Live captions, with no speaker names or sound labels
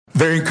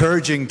Very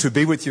encouraging to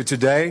be with you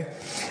today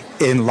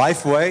in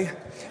Lifeway.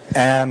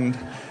 And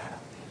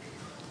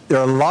there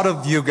are a lot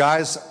of you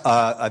guys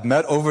I've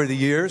met over the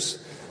years,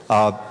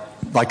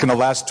 like in the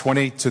last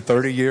 20 to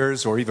 30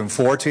 years or even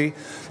 40.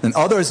 And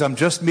others I'm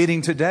just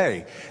meeting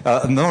today.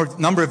 A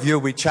number of you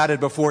we chatted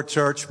before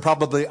church.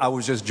 Probably I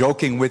was just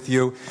joking with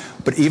you.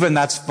 But even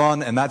that's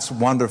fun and that's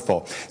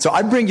wonderful. So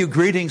I bring you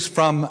greetings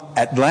from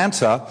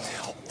Atlanta.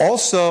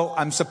 Also,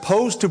 I'm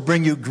supposed to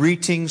bring you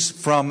greetings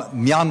from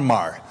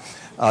Myanmar.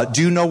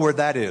 Do you know where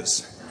that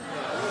is?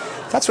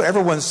 That's what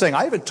everyone's saying.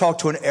 I even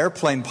talked to an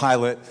airplane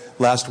pilot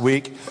last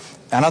week,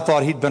 and I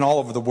thought he'd been all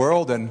over the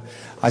world. And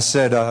I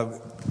said,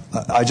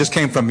 I just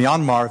came from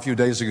Myanmar a few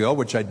days ago,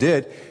 which I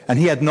did, and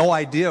he had no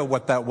idea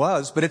what that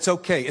was. But it's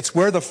okay. It's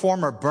where the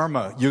former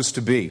Burma used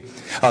to be,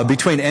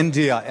 between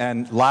India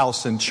and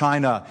Laos and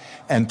China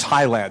and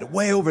Thailand,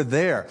 way over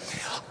there.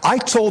 I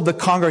told the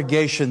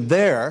congregation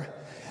there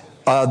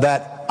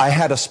that I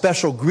had a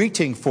special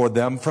greeting for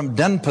them from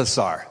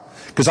Denpasar.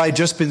 Because I had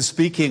just been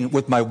speaking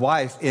with my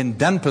wife in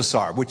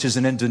Denpasar, which is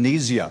in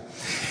Indonesia.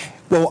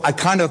 Well, I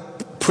kind of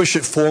push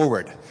it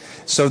forward.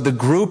 So the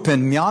group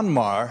in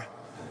Myanmar,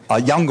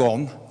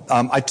 Yangon,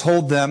 I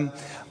told them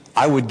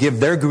I would give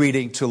their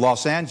greeting to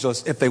Los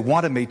Angeles if they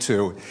wanted me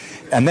to.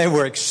 And they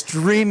were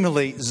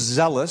extremely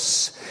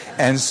zealous.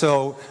 And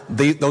so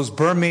those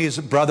Burmese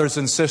brothers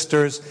and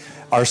sisters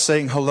are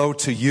saying hello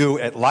to you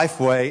at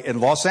Lifeway in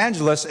Los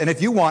Angeles. And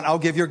if you want, I'll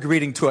give your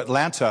greeting to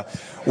Atlanta,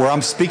 where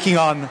I'm speaking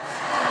on...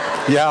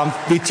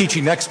 I'll be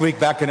teaching next week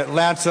back in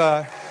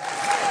Atlanta.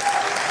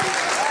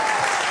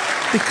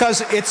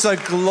 Because it's a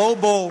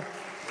global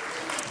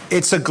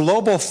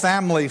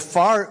family,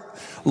 far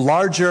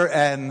larger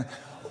and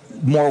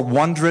more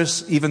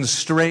wondrous, even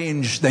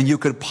strange than you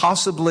could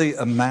possibly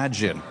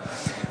imagine.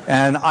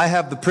 And I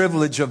have the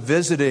privilege of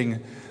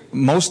visiting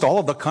most all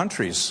of the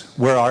countries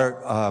where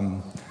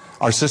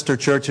our sister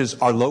churches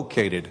are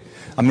located.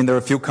 I mean, there are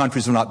a few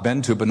countries I've not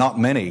been to, but not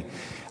many.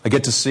 I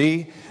get to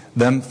see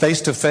them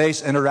face to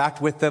face,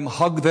 interact with them,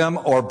 hug them,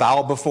 or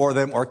bow before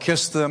them, or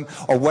kiss them,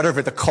 or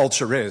whatever the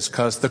culture is,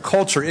 because the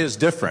culture is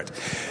different.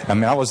 I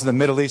mean, I was in the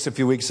Middle East a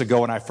few weeks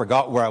ago, and I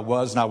forgot where I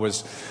was, and I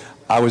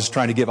was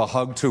trying to give a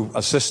hug to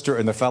a sister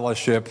in the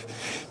fellowship.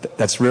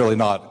 That's really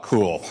not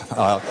cool.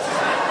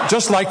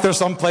 Just like there's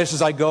some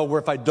places I go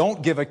where if I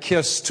don't give a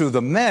kiss to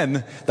the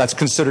men, that's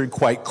considered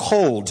quite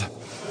cold.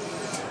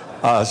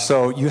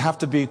 So you have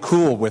to be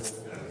cool with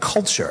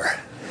culture.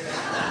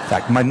 In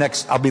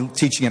fact, I'll be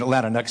teaching in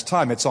Atlanta next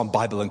time. It's on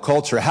Bible and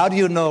culture. How do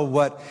you know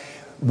what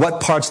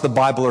parts of the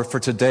Bible are for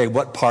today,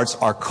 what parts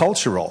are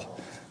cultural?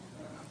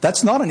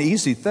 That's not an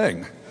easy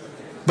thing.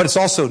 But it's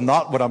also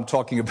not what I'm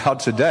talking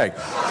about today.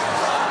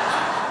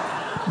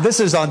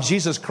 This is on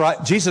Jesus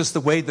Christ, Jesus,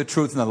 the way, the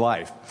truth, and the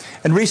life.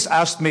 And Reese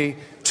asked me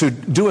to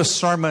do a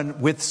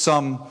sermon with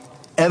some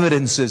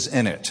evidences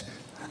in it.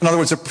 In other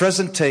words, a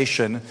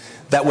presentation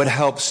that would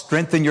help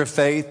strengthen your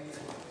faith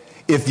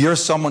if you're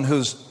someone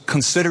who's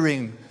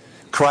considering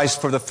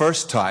Christ for the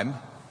first time.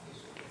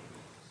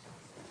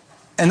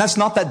 And that's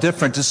not that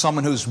different to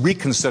someone who's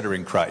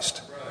reconsidering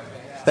Christ.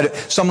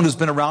 Someone who's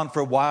been around for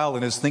a while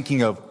and is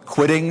thinking of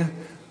quitting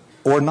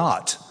or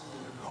not.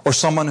 Or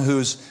someone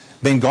who's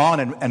been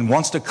gone and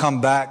wants to come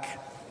back.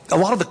 A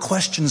lot of the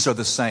questions are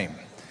the same.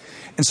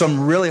 And so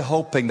I'm really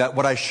hoping that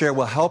what I share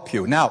will help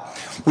you. Now,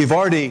 we've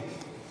already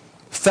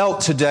felt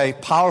today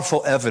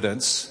powerful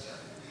evidence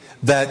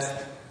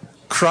that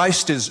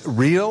Christ is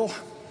real.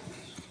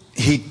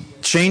 He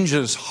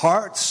changes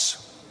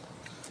hearts.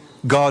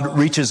 God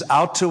reaches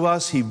out to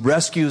us. He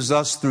rescues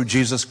us through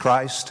Jesus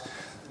Christ.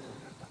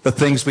 The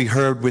things we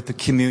heard with the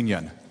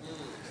communion.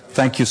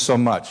 Thank you so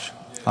much,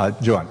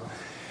 Joan.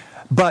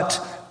 But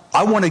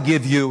I want to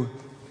give you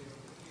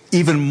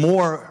even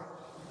more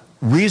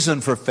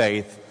reason for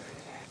faith.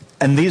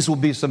 And these will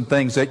be some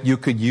things that you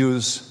could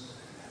use,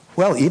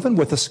 well, even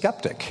with a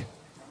skeptic.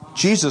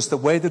 Jesus, the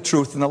way, the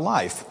truth, and the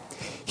life.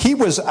 He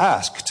was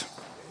asked,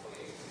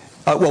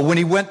 when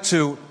he went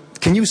to...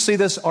 Can you see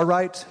this all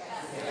right?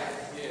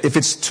 If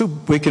it's too,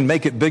 we can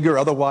make it bigger.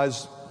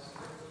 Otherwise,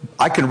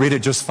 I can read it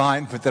just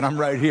fine. But then I'm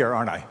right here,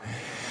 aren't I?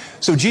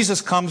 So Jesus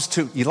comes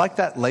to, you like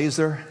that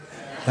laser?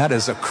 That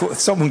is a cool,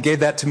 someone gave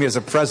that to me as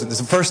a present.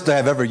 It's the first day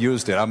I've ever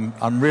used it.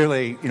 I'm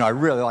really, I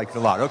really like it a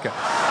lot. Okay.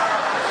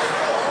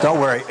 Don't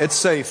worry, it's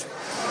safe.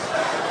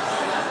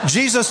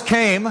 Jesus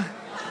came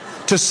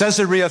to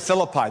Caesarea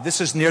Philippi.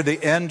 This is near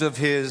the end of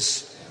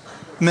his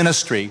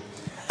ministry.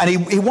 And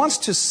he wants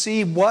to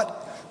see what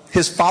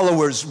his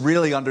followers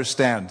really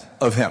understand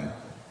of him.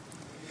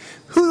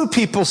 Who do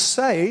people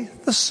say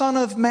the Son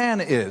of Man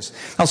is?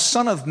 Now,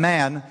 Son of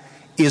Man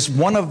is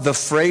one of the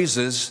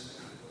phrases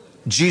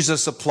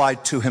Jesus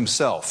applied to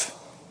himself.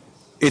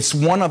 It's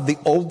one of the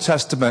Old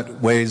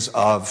Testament ways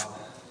of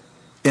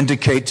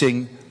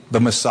indicating the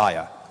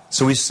Messiah.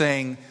 So he's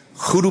saying,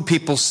 who do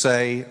people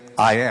say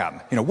I am?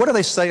 What do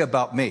they say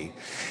about me?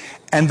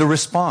 And the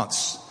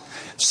response,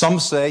 some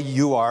say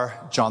you are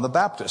John the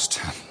Baptist.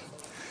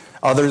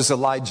 Others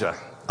Elijah,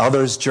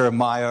 others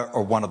Jeremiah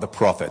or one of the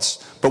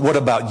prophets. But what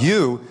about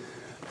you?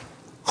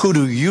 Who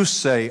do you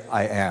say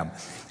I am?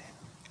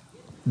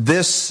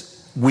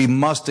 This we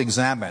must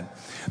examine,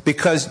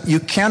 because you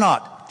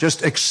cannot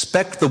just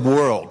expect the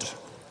world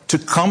to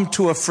come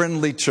to a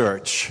friendly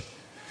church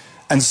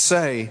and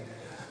say,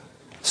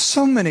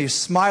 so many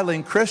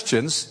smiling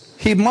Christians,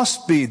 he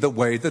must be the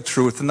way, the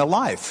truth, and the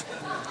life.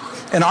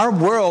 In our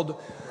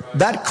world,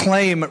 that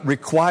claim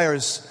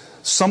requires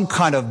some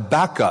kind of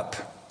backup,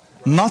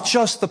 not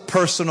just the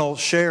personal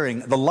sharing,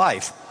 the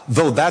life,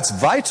 though that's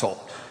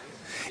vital.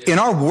 In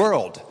our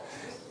world,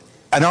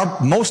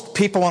 most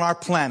people on our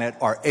planet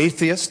are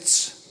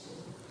atheists,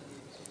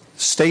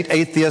 state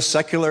atheists,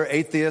 secular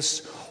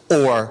atheists,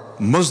 or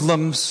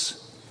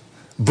Muslims,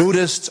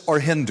 Buddhists, or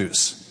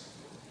Hindus.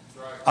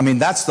 I mean,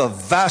 that's the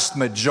vast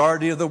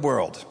majority of the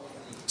world.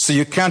 So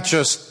you can't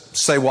just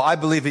say, well, I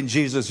believe in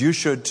Jesus, you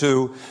should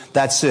too,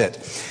 that's it.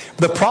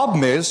 The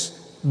problem is,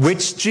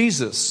 which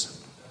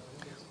Jesus?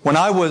 When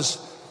I was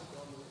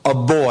a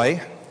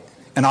boy,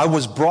 and I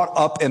was brought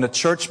up in a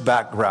church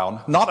background,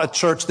 not a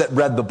church that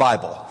read the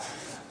Bible,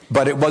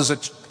 but it was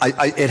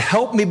it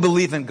helped me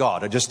believe in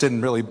God. I just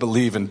didn't really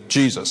believe in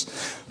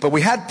Jesus. But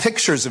we had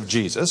pictures of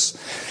Jesus,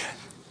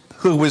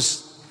 who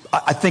was,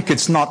 I think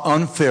it's not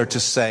unfair to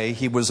say,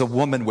 he was a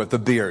woman with a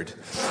beard.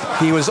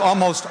 He was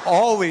almost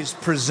always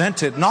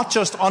presented, not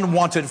just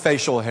unwanted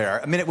facial hair.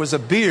 I mean, it was a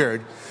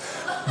beard,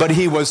 but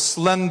he was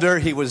slender,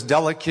 he was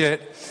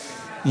delicate.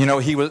 You know,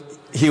 he would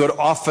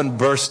often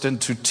burst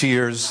into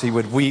tears. He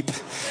would weep.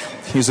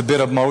 He was a bit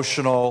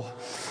emotional,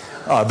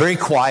 very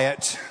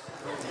quiet.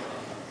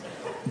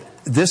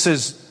 This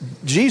is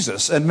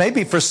Jesus. And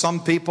maybe for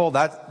some people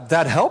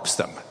that helps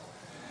them.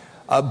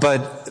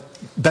 But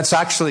that's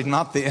actually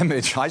not the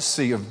image I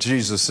see of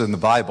Jesus in the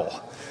Bible.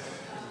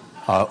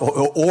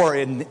 Or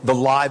in the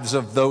lives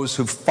of those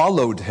who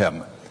followed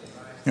him.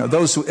 You know,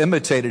 those who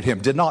imitated him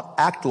did not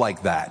act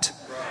like that.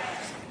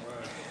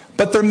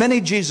 But there are many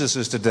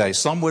Jesuses today.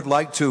 Some would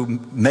like to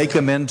make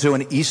him into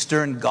an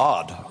Eastern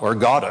god or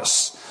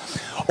goddess,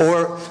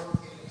 or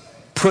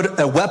put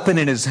a weapon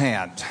in his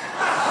hand.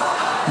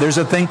 There's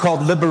a thing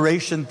called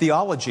liberation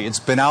theology. It's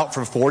been out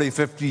for 40,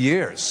 50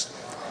 years.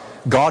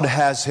 God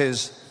has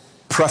his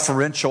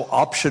preferential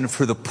option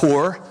for the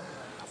poor.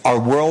 Our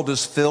world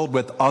is filled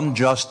with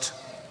unjust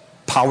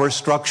power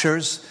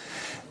structures.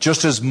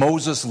 Just as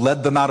Moses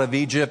led them out of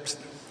Egypt,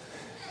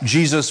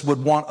 Jesus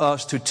would want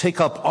us to take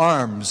up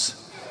arms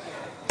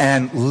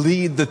and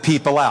lead the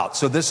people out.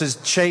 So this is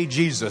Che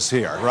Jesus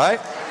here, right?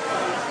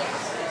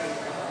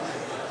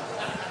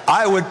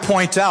 I would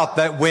point out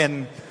that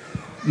when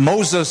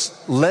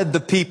Moses led the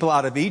people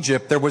out of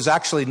Egypt, there was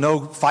actually no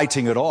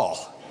fighting at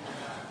all.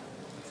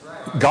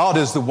 God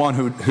is the one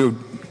who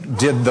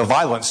did the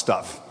violent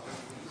stuff.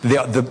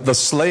 The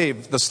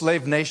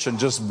slave nation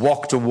just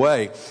walked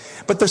away.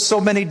 But there's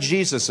so many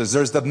Jesuses.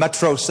 There's the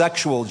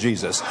metrosexual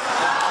Jesus.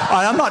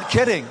 And I'm not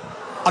kidding.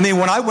 I mean,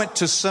 when I went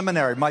to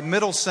seminary, my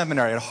middle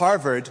seminary at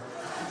Harvard,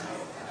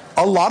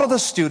 a lot of the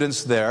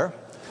students there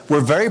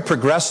were very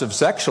progressive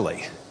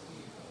sexually.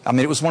 I mean,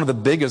 it was one of the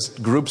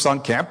biggest groups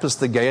on campus,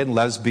 the Gay and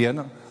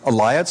Lesbian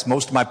Alliance.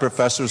 Most of my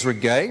professors were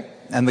gay,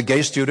 and the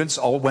gay students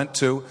all went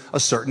to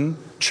a certain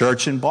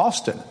church in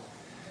Boston.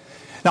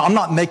 Now, I'm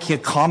not making a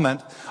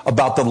comment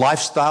about the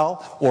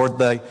lifestyle or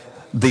the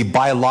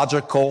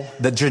biological,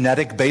 the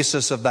genetic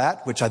basis of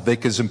that, which I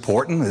think is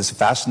important, is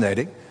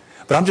fascinating.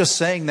 But I'm just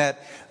saying that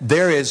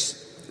there's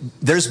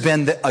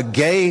been a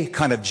gay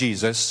kind of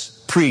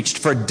Jesus preached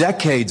for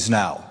decades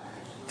now.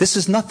 This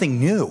is nothing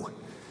new.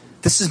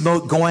 This is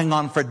going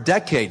on for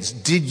decades.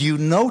 Did you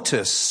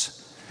notice?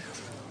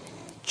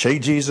 Che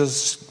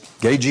Jesus,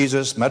 gay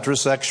Jesus,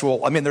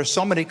 metrosexual. I mean, there's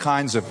so many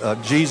kinds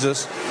of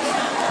Jesus.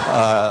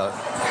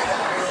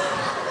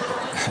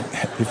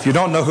 If you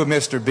don't know who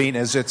Mr. Bean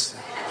is, it's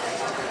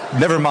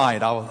never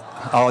mind.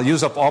 I'll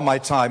use up all my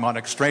time on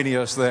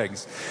extraneous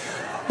things.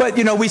 But,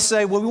 you know, we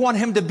say, well, we want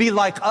him to be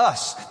like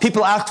us.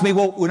 People ask me,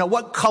 well, you know,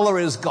 what color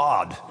is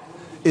God?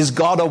 Is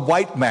God a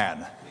white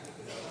man?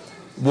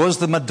 Was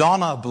the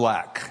Madonna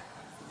black?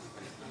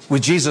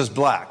 Was Jesus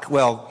black?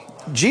 Well,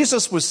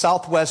 Jesus was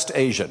Southwest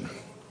Asian.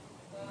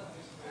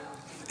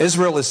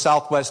 Israel is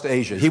Southwest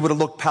Asia. He would have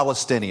looked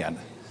Palestinian.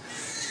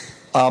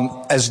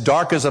 As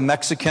dark as a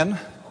Mexican.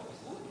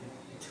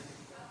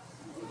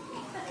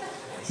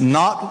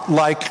 Not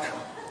like,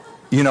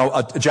 you know,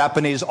 a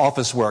Japanese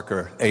office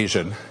worker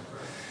Asian,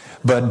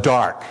 but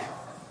dark.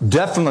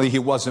 Definitely he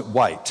wasn't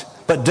white,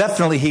 but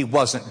definitely he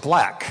wasn't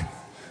black.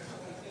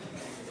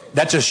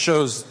 That just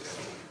shows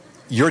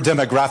you're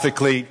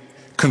demographically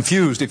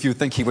confused if you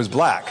think he was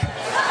black.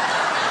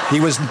 He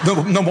was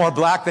no more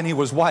black than he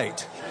was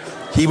white.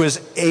 He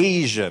was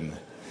Asian.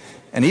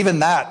 And even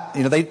that,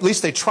 you know, at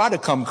least they try to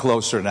come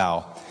closer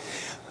now.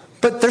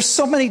 But there's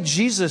so many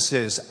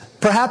Jesuses.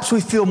 Perhaps we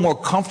feel more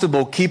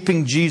comfortable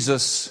keeping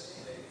Jesus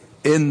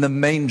in the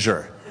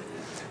manger.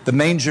 The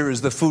manger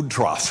is the food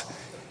trough.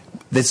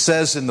 It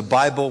says in the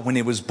Bible when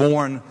he was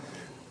born,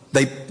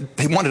 they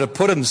wanted to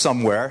put him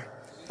somewhere.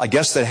 I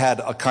guess they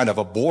had a kind of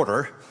a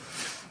border,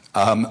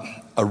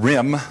 a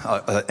rim,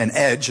 an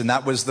edge, and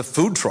that was the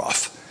food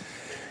trough.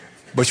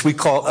 which we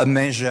call a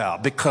manger,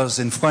 because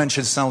in French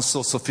it sounds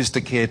so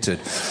sophisticated.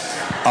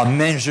 A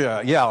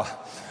manger, yeah.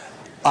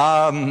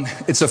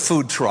 It's a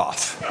food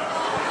trough.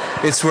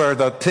 It's where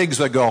the pigs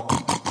would go,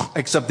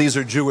 except these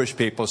are Jewish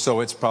people,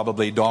 so it's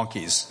probably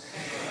donkeys.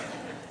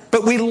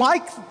 But we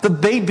like the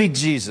baby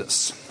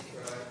Jesus,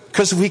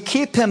 because if we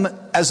keep him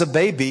as a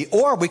baby,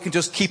 or we can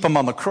just keep him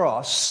on the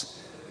cross,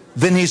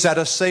 then he's at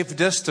a safe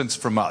distance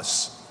from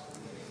us.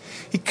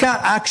 He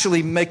can't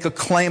actually make a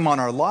claim on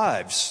our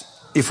lives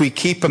if we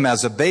keep him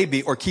as a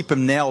baby or keep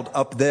him nailed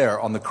up there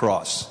on the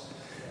cross.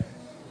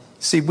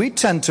 See, we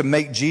tend to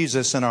make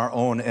Jesus in our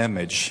own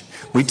image.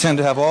 We tend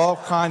to have all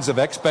kinds of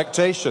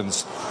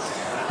expectations.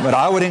 But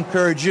I would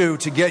encourage you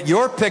to get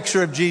your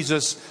picture of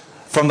Jesus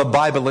from the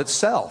Bible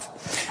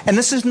itself. And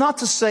this is not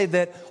to say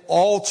that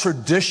all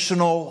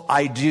traditional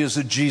ideas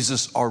of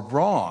Jesus are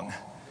wrong.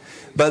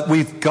 But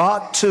we've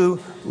got to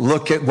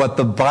look at what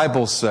the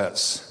Bible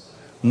says.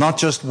 Not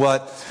just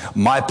what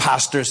my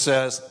pastor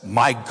says,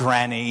 my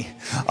granny,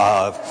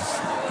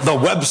 the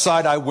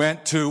website I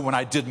went to when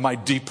I did my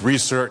deep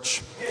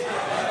research.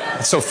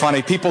 It's so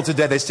funny. People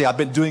today, they say, I've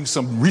been doing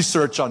some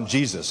research on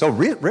Jesus. Oh,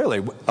 really?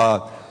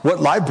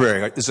 What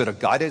library? Is it a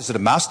guide? Is it a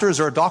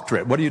master's or a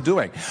doctorate? What are you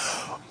doing?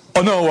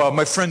 Oh, no,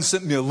 my friend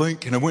sent me a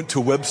link and I went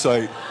to a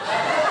website.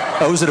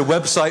 I was at a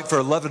website for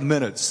 11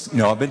 minutes.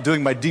 I've been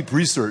doing my deep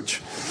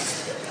research.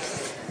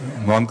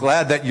 Well, I'm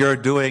glad that you're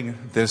doing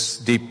this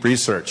deep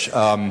research.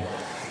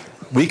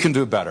 We can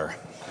do better.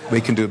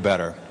 We can do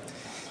better.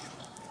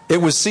 It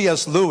was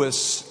C.S.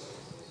 Lewis,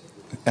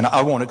 and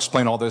I won't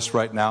explain all this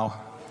right now,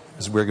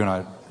 because we're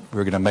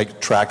gonna make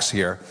tracks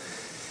here.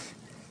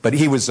 But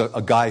he was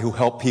a guy who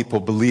helped people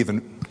believe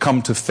and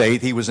come to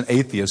faith. He was an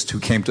atheist who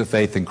came to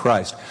faith in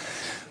Christ,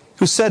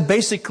 who said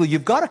basically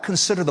you've got to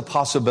consider the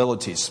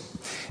possibilities.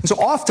 And so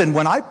often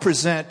when I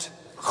present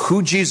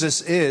who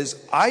Jesus is,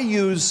 I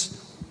use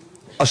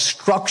a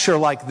structure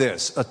like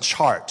this, a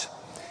chart.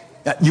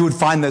 You would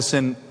find this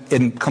in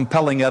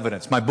Compelling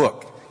Evidence, my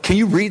book. Can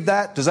you read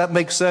that? Does that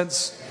make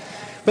sense?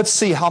 Let's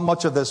see how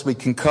much of this we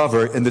can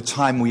cover in the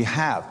time we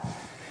have.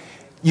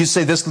 You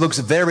say this looks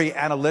very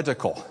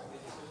analytical.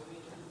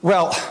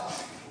 Well,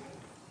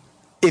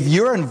 if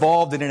you're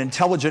involved in an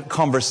intelligent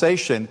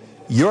conversation,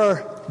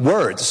 your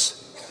words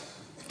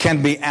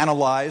can be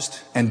analyzed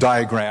and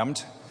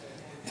diagrammed.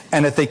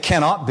 And if they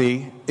cannot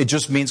be, it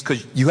just means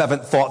because you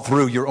haven't thought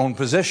through your own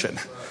position.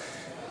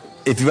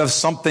 If you have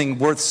something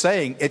worth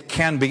saying, it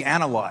can be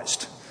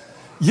analyzed.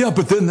 Yeah,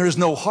 but then there's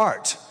no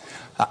heart.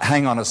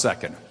 Hang on a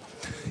second.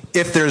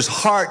 If there's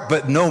heart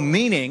but no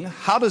meaning,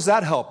 how does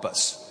that help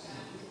us?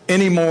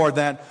 Any more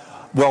than,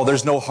 well,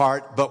 there's no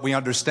heart, but we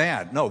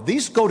understand. No,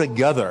 these go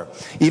together.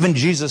 Even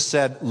Jesus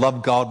said,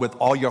 love God with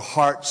all your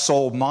heart,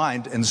 soul,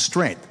 mind, and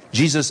strength.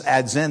 Jesus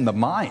adds in the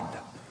mind,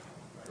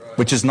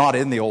 which is not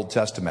in the Old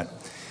Testament.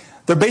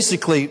 They're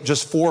basically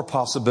just four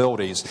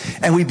possibilities.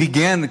 And we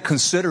began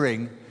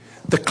considering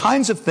the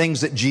kinds of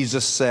things that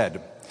Jesus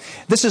said.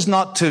 This is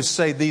not to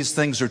say these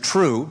things are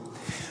true,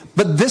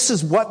 but this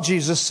is what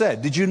Jesus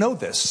said. Did you know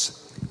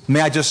this?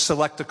 May I just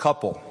select a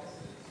couple?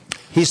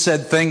 He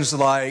said things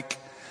like,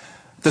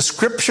 the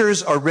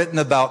scriptures are written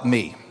about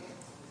me.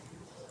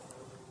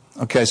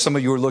 Okay, some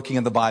of you are looking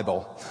in the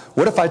Bible.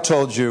 What if I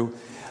told you,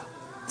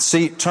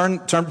 see,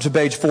 turn to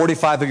page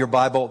 45 of your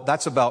Bible,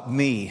 that's about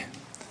me.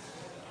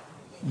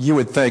 You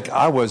would think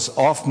I was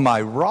off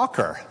my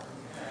rocker.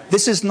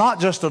 This is not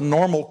just a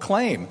normal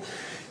claim.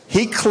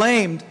 He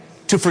claimed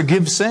to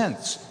forgive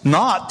sins,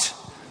 not,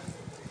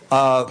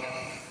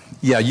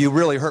 you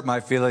really hurt my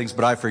feelings,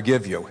 but I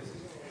forgive you.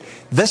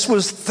 This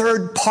was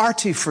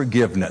third-party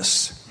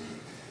forgiveness.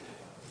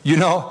 You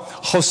know,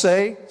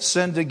 Jose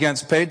sinned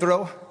against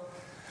Pedro.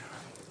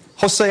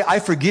 Jose, I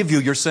forgive you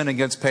your sin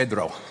against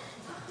Pedro.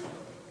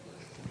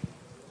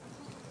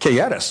 ¿Qué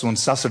eres, un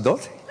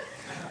sacerdote?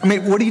 I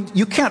mean,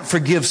 you can't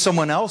forgive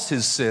someone else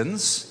his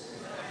sins.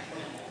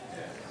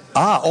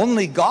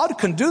 Only God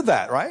can do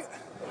that, right?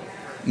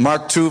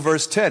 Mark 2,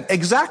 verse 10.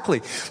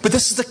 Exactly. But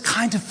this is the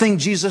kind of thing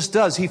Jesus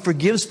does. He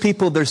forgives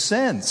people their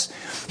sins.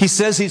 He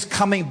says he's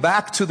coming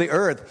back to the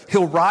earth.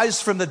 He'll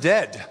rise from the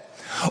dead.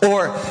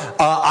 Or,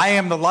 I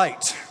am the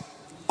light.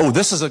 Oh,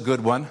 this is a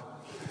good one.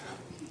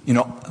 You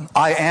know,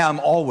 I am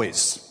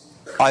always.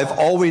 I've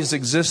always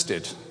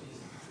existed.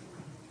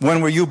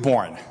 When were you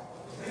born?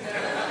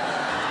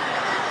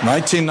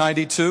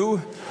 1992?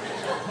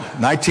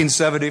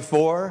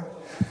 1974?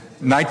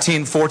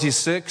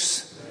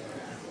 1946?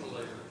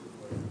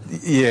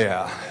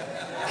 Yeah.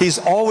 He's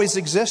always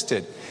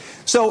existed.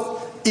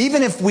 So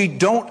even if we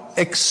don't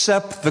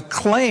accept the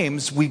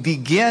claims, we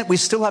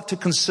still have to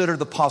consider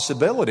the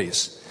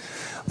possibilities.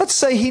 Let's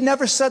say he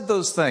never said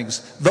those things.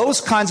 Those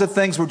kinds of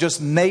things were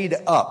just made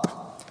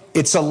up.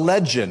 It's a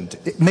legend.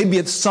 Maybe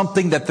it's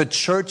something that the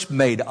church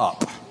made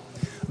up.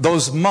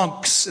 Those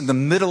monks in the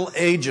Middle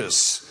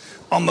Ages,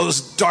 on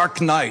those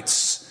dark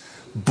nights,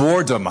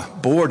 boredom,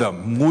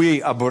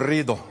 muy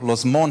aburrido,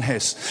 los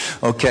monjes,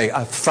 ha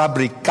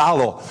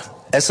fabricado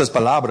esas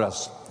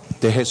palabras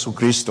de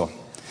Jesucristo.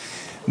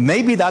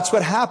 Maybe that's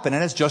what happened,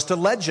 and it's just a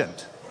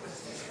legend.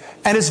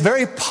 And it's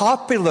very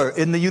popular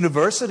in the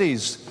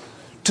universities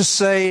to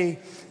say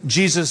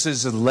Jesus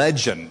is a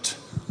legend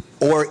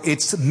or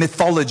it's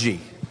mythology.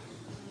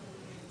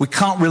 We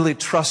can't really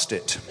trust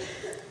it.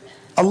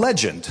 A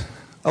legend.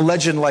 A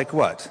legend like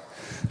what?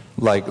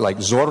 Like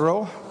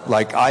Zorro?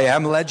 Like I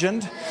Am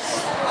Legend?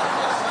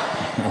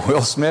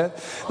 Will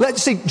Smith?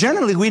 Let's see,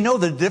 generally we know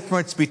the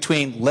difference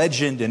between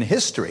legend and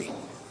history.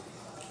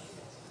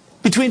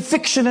 Between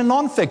fiction and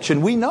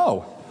nonfiction, we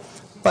know.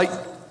 Like,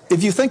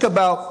 if you think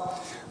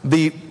about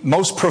the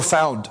most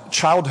profound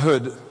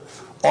childhood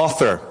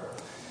author,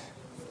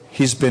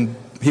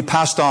 he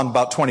passed on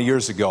about 20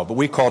 years ago, but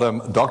we called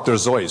him Dr.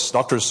 Seuss,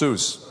 Dr.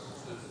 Seuss.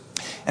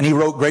 And he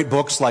wrote great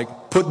books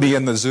like Put Me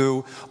in the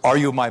Zoo, Are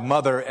You My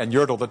Mother, and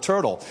Yertle the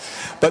Turtle.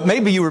 But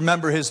maybe you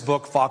remember his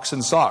book, Fox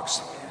and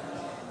Socks.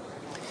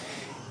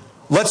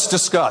 Let's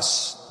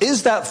discuss,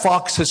 is that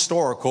fox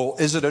historical?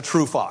 Is it a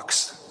true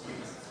fox?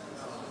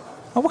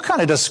 Well, what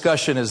kind of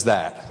discussion is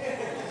that?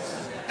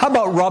 How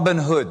about Robin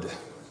Hood?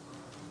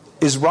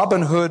 Is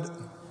Robin Hood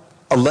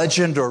a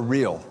legend or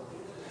real?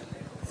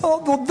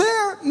 Well,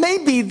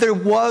 maybe there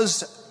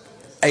was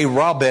a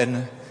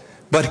Robin,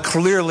 but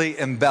clearly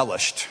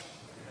embellished.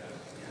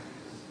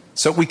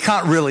 So we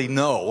can't really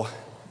know.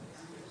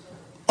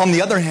 On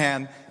the other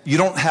hand, you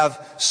don't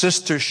have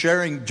sisters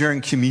sharing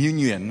during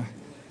communion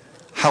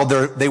how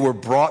they were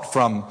brought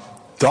from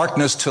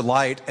darkness to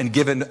light and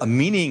given a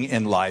meaning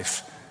in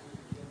life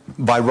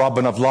by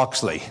Robin of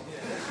Locksley.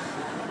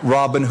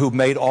 Robin who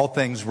made all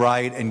things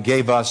right and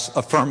gave us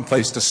a firm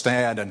place to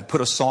stand and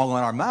put a song in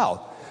our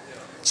mouth.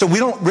 So we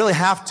don't really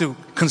have to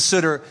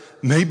consider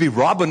maybe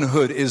Robin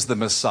Hood is the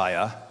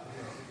Messiah,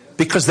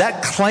 because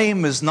that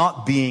claim is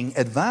not being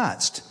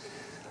advanced.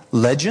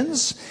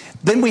 Legends.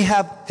 Then we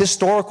have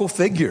historical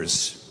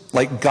figures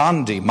like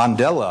Gandhi,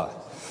 Mandela,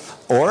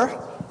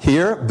 or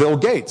here, Bill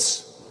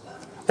Gates.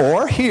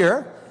 Or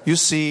here, you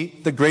see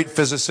the great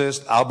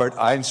physicist Albert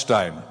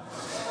Einstein.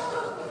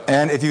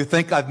 And if you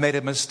think I've made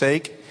a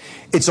mistake,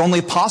 it's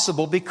only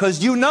possible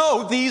because you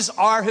know these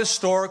are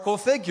historical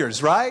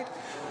figures, right?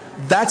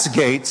 That's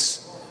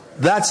Gates.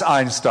 That's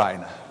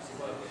Einstein.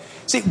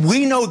 See,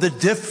 we know the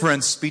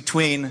difference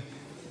between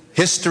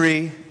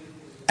history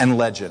and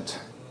legend.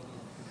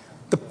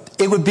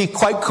 It would be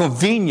quite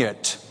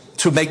convenient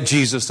to make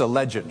Jesus a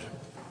legend.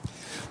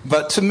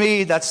 But to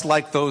me, that's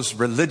like those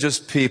religious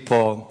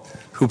people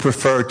who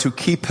prefer to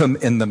keep him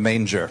in the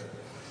manger.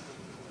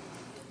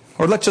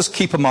 Or let's just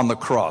keep him on the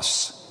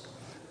cross,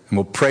 and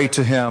we'll pray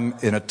to him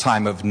in a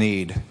time of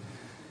need.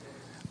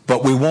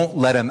 But we won't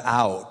let him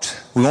out.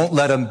 We won't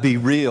let him be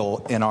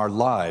real in our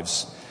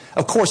lives.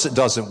 Of course it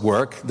doesn't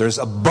work. There's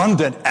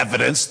abundant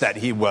evidence that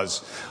he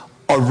was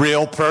a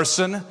real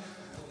person,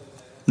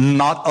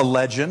 not a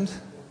legend.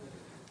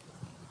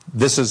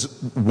 This is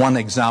one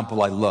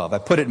example I love. I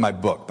put it in my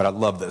book, but I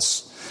love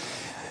this.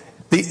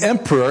 The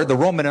emperor, the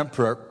Roman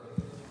emperor,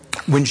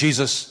 when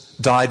Jesus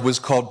died, was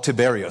called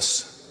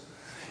Tiberius.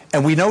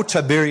 And we know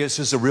Tiberius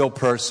is a real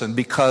person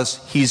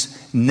because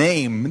he's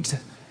named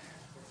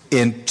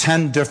in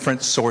 10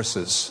 different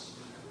sources.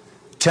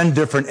 10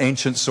 different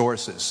ancient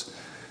sources.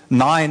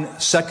 9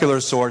 secular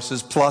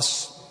sources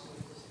plus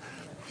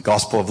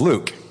Gospel of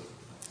Luke.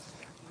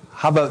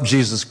 How about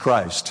Jesus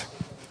Christ?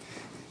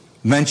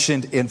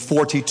 Mentioned in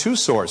 42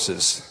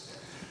 sources.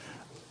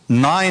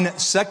 9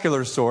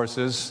 secular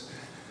sources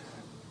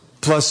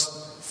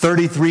plus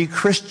 33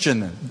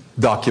 Christian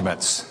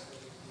documents.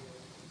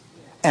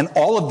 And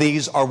all of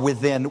these are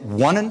within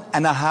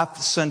 1.5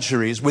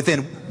 centuries,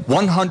 within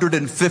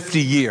 150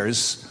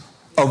 years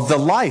of the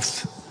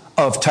life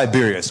of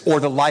Tiberius or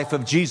the life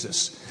of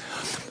Jesus.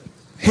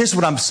 Here's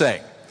what I'm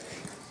saying.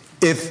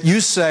 If you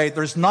say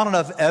there's not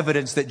enough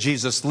evidence that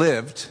Jesus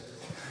lived,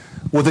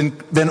 well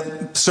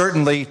then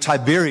certainly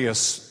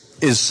Tiberius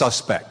is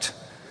suspect.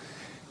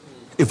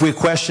 If we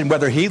question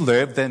whether he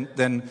lived,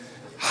 then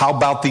how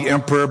about the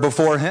emperor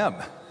before him?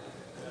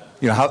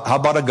 You know, how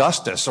about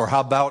Augustus, or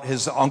how about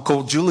his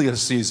uncle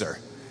Julius Caesar?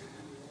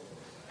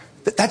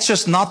 That's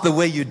just not the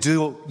way you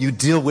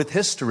deal with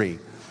history.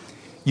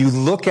 You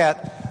look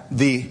at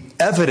the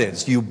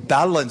evidence, you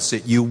balance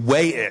it, you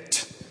weigh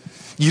it.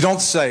 You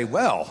don't say,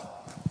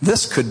 well,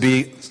 this could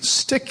be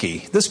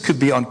sticky, this could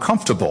be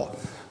uncomfortable.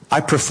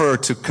 I prefer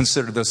to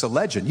consider this a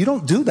legend. You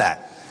don't do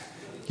that.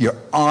 You're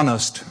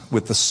honest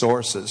with the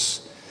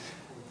sources.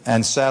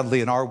 And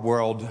sadly, in our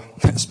world,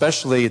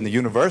 especially in the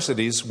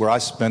universities where I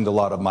spend a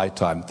lot of my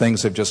time,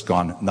 things have just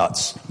gone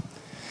nuts.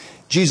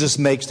 Jesus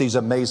makes these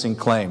amazing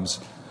claims.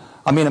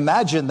 I mean,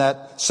 imagine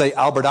that, say,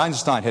 Albert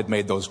Einstein had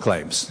made those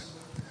claims.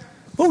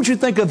 What would you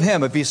think of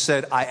him if he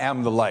said, I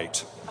am the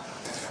light?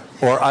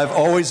 Or I've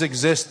always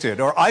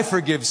existed? Or I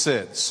forgive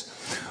sins?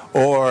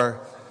 Or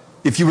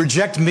if you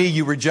reject me,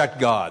 you reject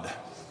God?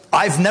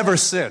 I've never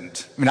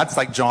sinned. I mean, that's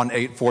like John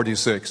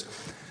 8:46.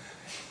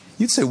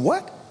 You'd say,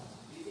 what?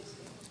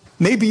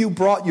 Maybe you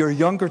brought your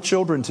younger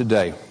children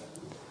today.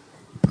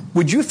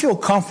 Would you feel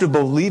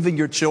comfortable leaving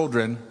your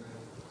children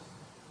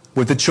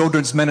with the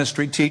children's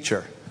ministry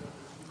teacher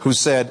who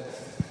said,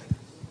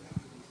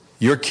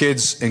 your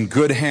kid's in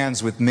good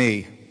hands with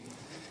me,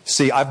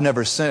 See, I've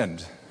never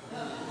sinned.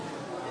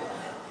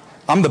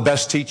 I'm the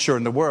best teacher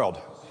in the world.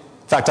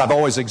 In fact, I've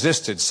always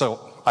existed, so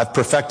I've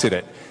perfected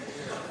it.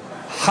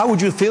 How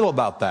would you feel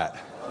about that?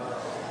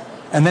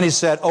 And then he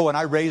said, oh, and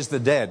I raised the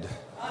dead.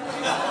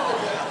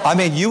 I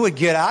mean, you would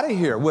get out of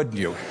here, wouldn't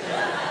you?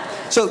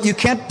 So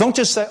don't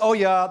just say, oh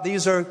yeah,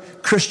 these are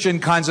Christian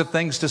kinds of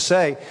things to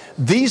say.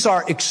 These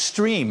are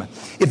extreme.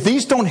 If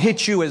these don't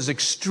hit you as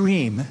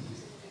extreme,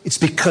 it's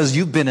because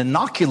you've been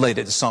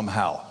inoculated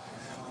somehow.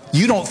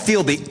 You don't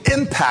feel the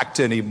impact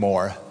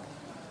anymore.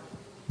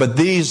 But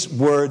these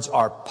words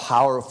are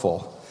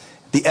powerful.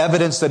 The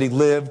evidence that he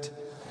lived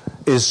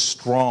is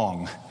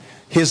strong.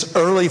 His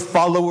early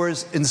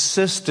followers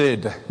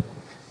insisted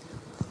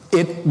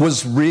it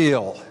was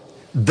real.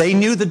 They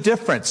knew the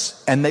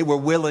difference, and they were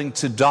willing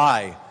to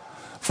die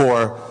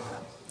for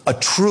a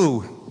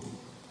true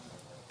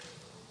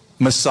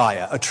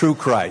Messiah, a true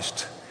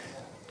Christ.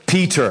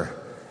 Peter,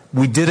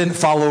 we didn't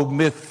follow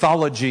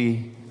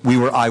mythology, we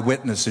were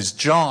eyewitnesses.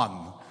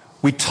 John,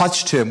 we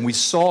touched him, we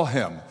saw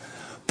him.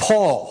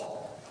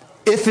 Paul,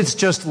 if it's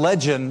just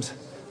legend,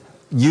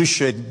 you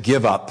should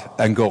give up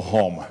and go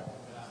home.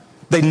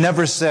 They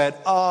never said,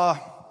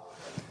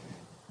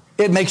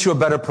 it makes you a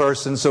better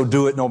person, so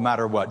do it no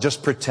matter what.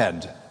 Just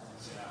pretend.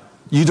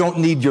 You don't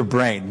need your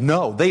brain.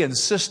 No, they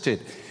insisted.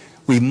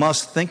 We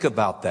must think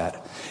about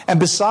that. And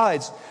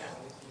besides,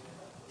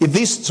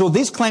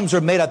 these claims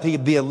are made up to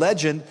be a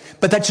legend,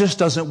 but that just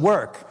doesn't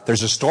work.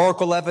 There's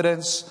historical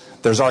evidence.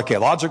 There's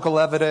archaeological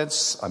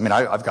evidence. I mean,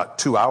 I've got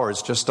 2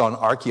 hours just on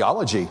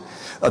archaeology.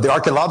 The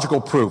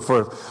archaeological proof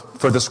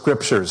for the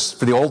scriptures,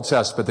 for the Old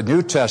Testament, the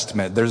New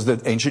Testament. There's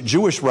the ancient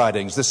Jewish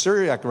writings, the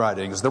Syriac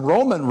writings, the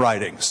Roman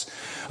writings.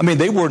 I mean,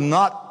 they were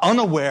not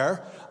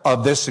unaware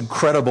of this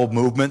incredible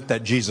movement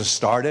that Jesus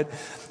started.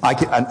 I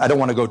don't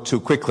want to go too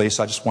quickly,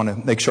 so I just want to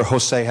make sure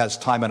Jose has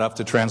time enough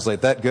to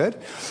translate that good.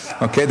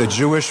 Okay, the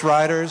Jewish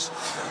writers.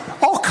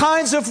 All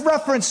kinds of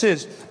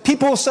references.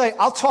 People will say,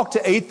 I'll talk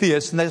to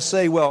atheists, and they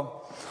say,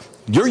 well,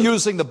 you're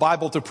using the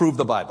Bible to prove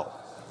the Bible.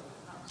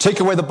 Take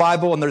away the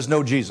Bible and there's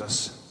no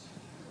Jesus.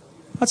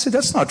 I'd say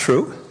that's not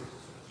true.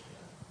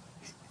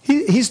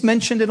 He's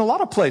mentioned in a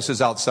lot of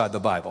places outside the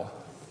Bible.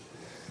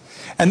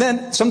 And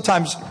then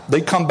sometimes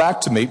they come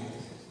back to me,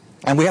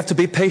 and we have to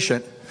be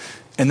patient,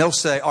 and they'll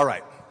say, all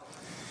right,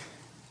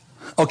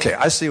 okay,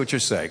 I see what you're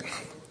saying.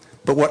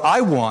 But what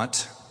I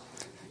want,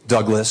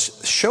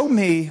 Douglas, show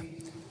me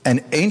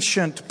an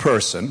ancient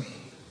person.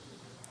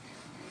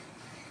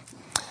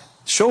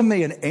 Show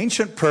me an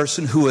ancient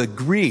person who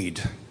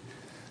agreed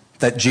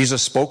that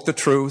Jesus spoke the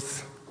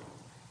truth,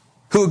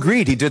 who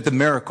agreed he did the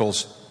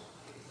miracles,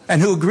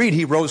 and who agreed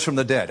he rose from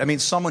the dead. I mean,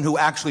 someone who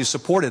actually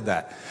supported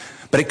that.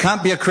 But it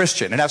can't be a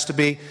Christian. It has to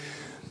be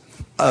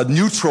a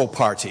neutral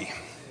party.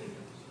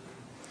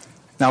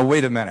 Now,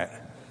 wait a minute.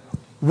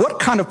 What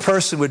kind of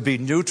person would be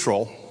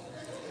neutral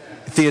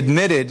if he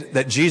admitted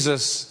that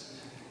Jesus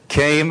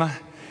came,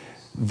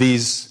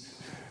 this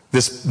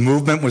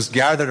movement was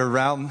gathered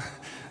around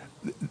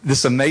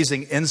this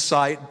amazing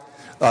insight,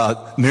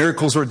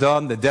 miracles were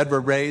done, the dead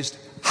were raised?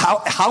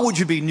 How would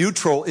you be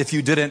neutral if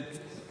you didn't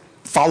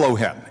follow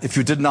him, if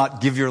you did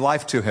not give your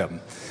life to him?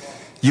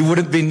 You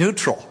wouldn't be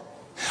neutral.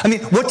 I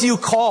mean, what do you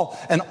call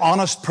an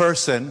honest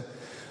person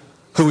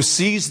who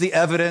sees the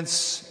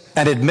evidence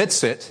and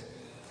admits it?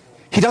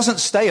 He doesn't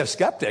stay a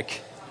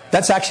skeptic.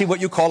 That's actually what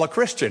you call a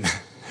Christian.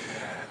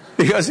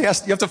 Because you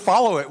have to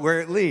follow it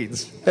where it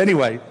leads.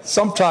 Anyway,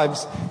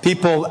 sometimes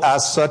people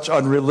ask such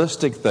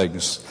unrealistic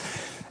things.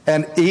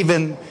 And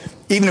even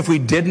if we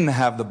didn't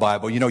have the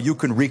Bible, you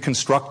can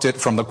reconstruct it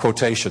from the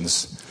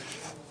quotations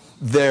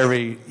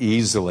very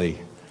easily.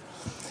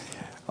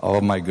 Oh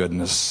my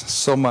goodness,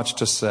 so much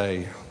to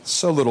say,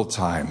 so little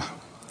time.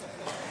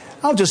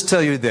 I'll just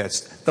tell you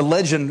this, the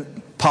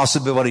legend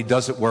possibility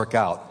doesn't work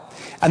out.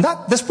 And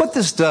that's what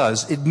this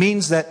does. It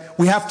means that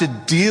we have to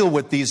deal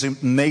with these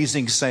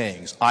amazing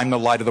sayings. I'm the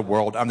light of the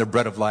world, I'm the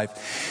bread of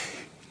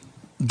life.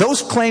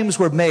 Those claims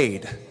were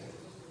made.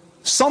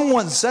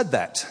 Someone said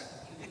that.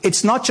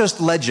 It's not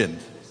just legend.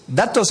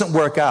 That doesn't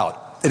work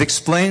out. It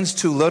explains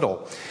too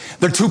little.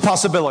 There are two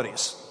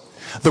possibilities.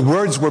 The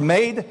words were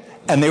made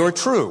and they were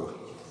true.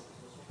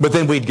 But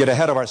then we'd get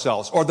ahead of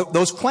ourselves. Or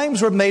those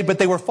claims were made but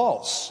they were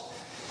false.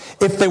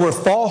 If they were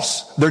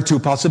false, there are two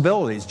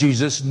possibilities.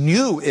 Jesus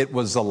knew it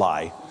was a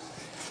lie,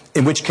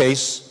 in which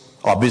case,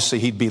 obviously,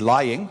 he'd be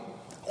lying.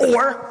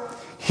 Or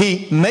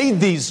he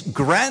made these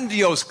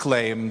grandiose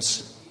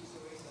claims,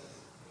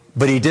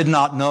 but he did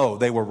not know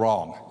they were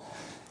wrong,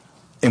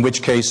 in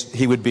which case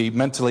he would be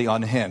mentally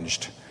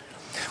unhinged.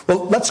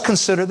 Well, let's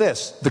consider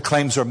this. The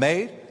claims are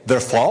made.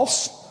 They're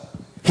false.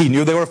 He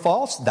knew they were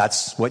false.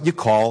 That's what you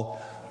call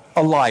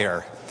a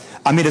liar.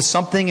 I mean, if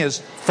something is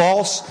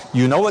false,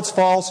 you know it's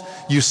false,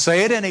 you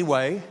say it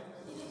anyway.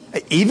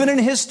 Even in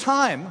his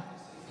time,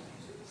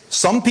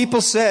 some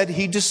people said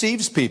he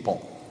deceives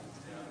people.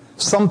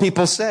 Some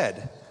people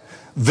said.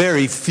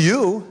 Very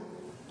few,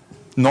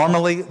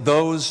 normally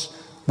those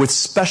with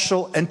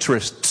special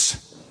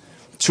interests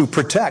to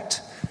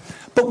protect.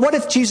 But what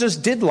if Jesus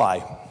did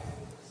lie?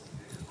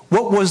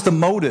 What was the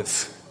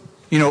motive?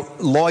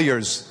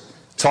 Lawyers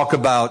talk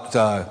about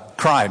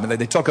crime, and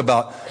they talk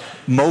about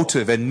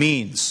motive and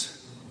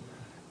means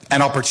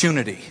and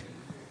opportunity.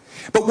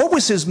 But what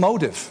was his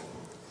motive?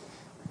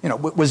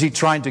 Was he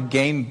trying to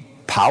gain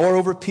power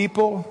over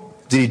people?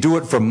 Did he do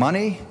it for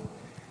money?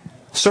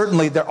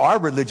 Certainly there are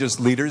religious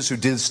leaders who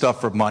did stuff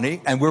for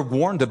money, and we're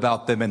warned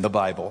about them in the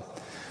Bible.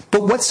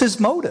 But what's his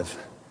motive?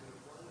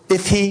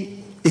 If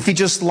he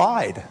just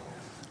lied?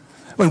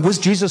 Was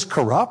Jesus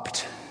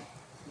corrupt?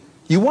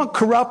 You want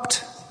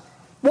corrupt?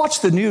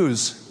 Watch the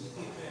news.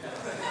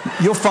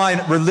 You'll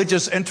find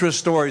religious interest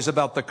stories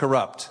about the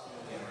corrupt.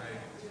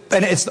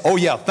 And it's, oh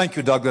yeah, thank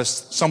you,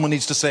 Douglas. Someone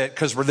needs to say it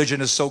because religion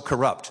is so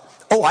corrupt.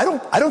 Oh,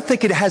 I don't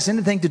think it has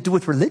anything to do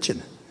with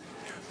religion.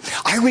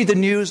 I read the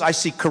news, I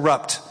see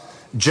corrupt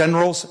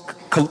generals,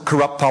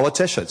 corrupt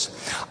politicians.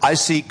 I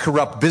see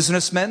corrupt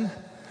businessmen.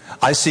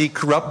 I see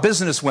corrupt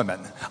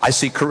businesswomen. I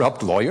see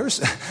corrupt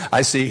lawyers.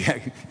 I see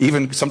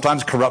even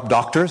sometimes corrupt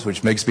doctors,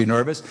 which makes me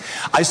nervous.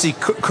 I see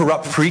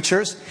corrupt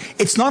preachers.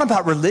 It's not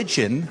about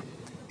religion.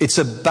 It's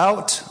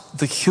about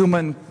the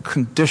human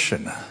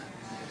condition.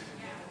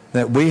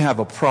 That we have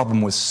a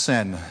problem with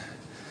sin.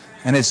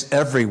 And it's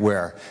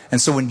everywhere. And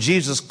so when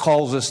Jesus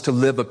calls us to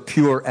live a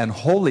pure and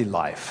holy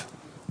life,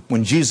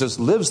 when Jesus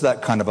lives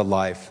that kind of a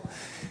life,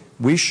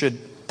 we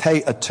should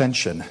pay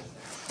attention.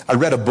 I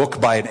read a book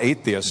by an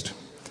atheist.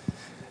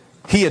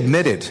 He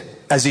admitted,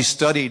 as he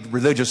studied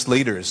religious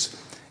leaders,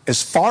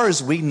 as far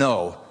as we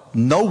know,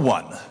 no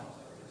one,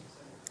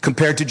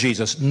 compared to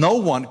Jesus, no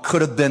one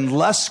could have been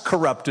less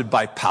corrupted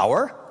by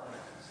power.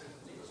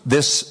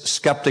 This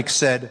skeptic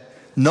said,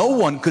 no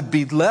one could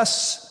be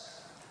less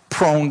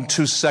prone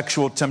to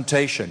sexual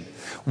temptation.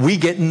 We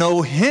get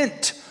no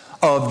hint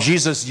of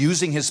Jesus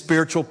using his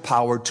spiritual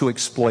power to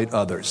exploit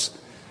others.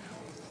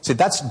 See,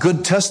 that's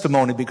good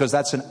testimony because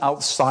that's an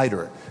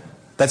outsider.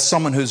 That's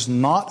someone who's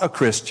not a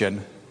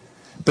Christian,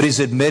 but he's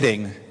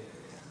admitting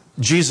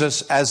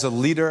Jesus as a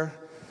leader,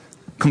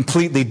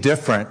 completely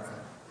different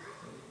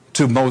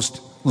to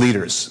most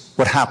leaders.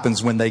 What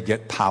happens when they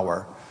get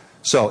power.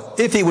 So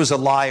if he was a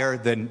liar,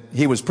 then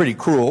he was pretty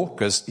cruel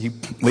because he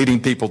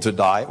leading people to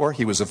die, or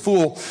he was a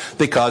fool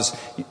because,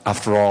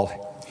 after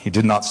all, he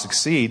did not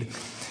succeed.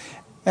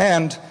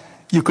 And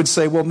you could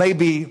say, well,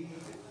 maybe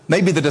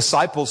the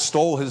disciples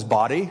stole his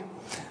body.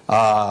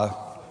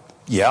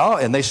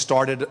 And they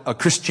started a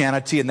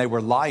Christianity and they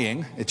were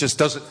lying. It just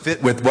doesn't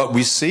fit with what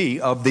we see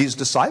of these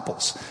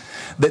disciples.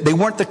 They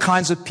weren't the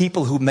kinds of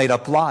people who made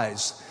up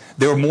lies.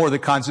 They were more the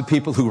kinds of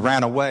people who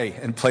ran away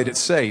and played it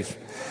safe.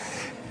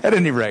 At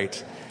any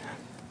rate,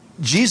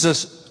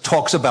 Jesus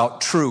talks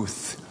about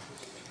truth.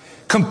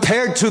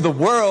 Compared to the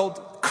world,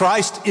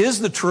 Christ is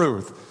the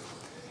truth.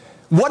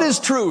 What is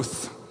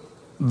truth?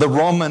 The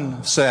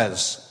Roman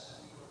says,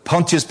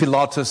 Pontius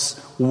Pilatus,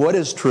 what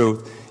is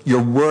truth?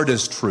 Your word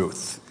is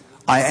truth.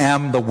 I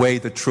am the way,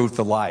 the truth,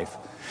 the life.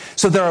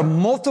 So there are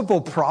multiple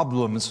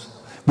problems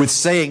with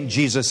saying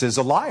Jesus is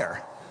a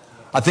liar.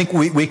 I think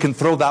we can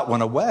throw that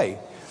one away.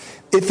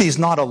 If he's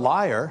not a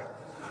liar,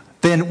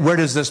 then where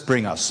does this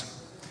bring us?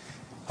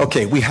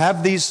 Okay, we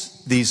have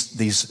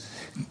these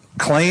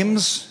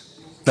claims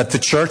that the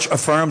church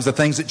affirms, the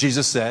things that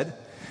Jesus said.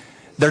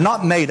 They're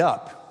not made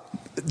up.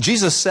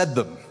 Jesus said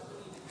them.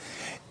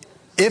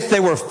 If they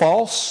were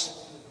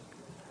false,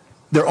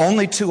 there are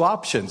only two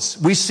options.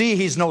 We see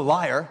he's no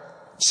liar,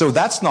 so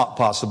that's not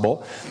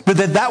possible. But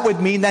that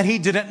would mean that he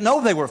didn't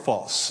know they were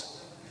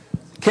false.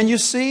 Can you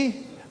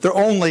see? There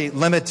are only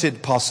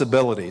limited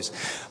possibilities.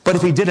 But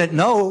if he didn't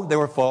know they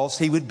were false,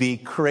 he would be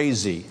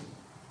crazy.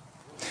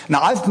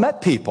 Now, I've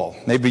met people,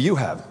 maybe you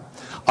have.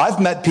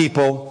 I've met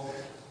people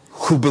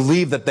who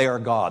believe that they are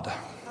God.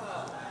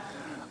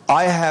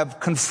 I have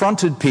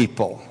confronted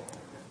people.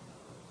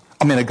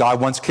 A guy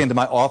once came to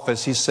my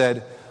office. He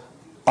said,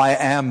 I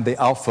am the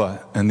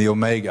Alpha and the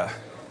Omega.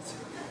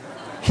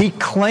 He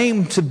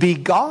claimed to be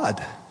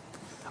God.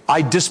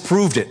 I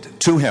disproved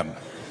it to him,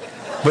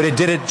 but it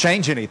didn't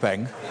change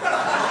anything.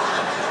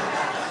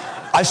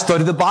 I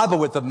studied the Bible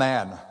with a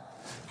man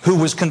who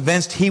was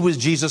convinced he was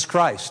Jesus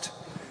Christ.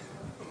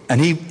 And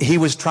he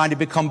was trying to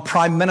become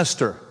prime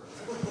minister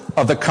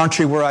of the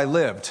country where I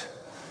lived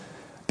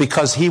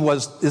because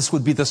this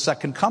would be the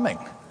second coming.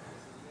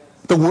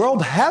 The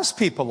world has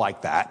people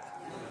like that,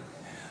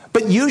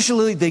 but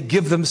usually they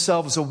give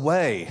themselves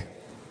away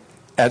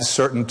at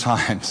certain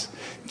times.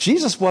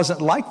 Jesus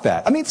wasn't like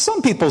that.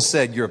 Some people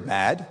said, you're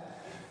mad.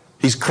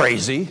 He's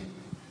crazy.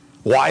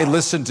 Why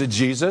listen to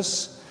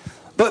Jesus?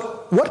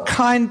 But what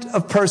kind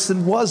of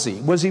person was he?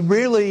 Was he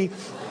really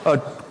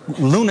a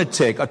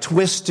lunatic, a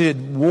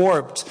twisted,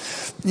 warped,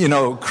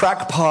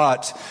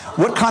 crackpot?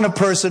 What kind of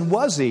person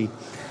was he?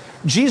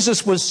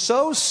 Jesus was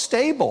so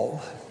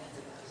stable.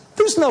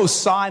 There's no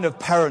sign of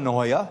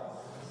paranoia.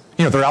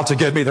 They're out to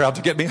get me, they're out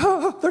to get me.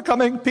 Oh, they're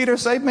coming, Peter,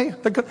 save me.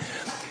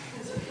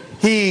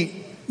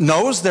 He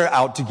knows they're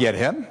out to get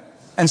him,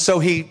 and so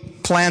he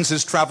plans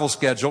his travel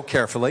schedule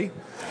carefully.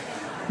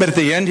 But at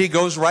the end, he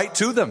goes right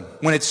to them.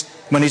 When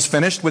he's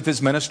finished with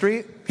his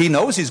ministry, he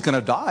knows he's going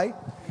to die.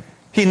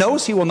 He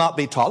knows he will not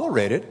be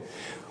tolerated.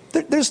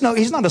 He's not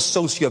a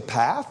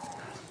sociopath.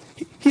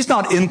 He's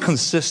not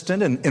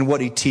inconsistent in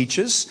what he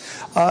teaches.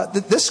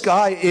 This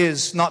guy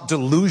is not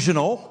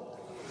delusional.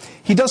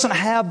 He doesn't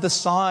have the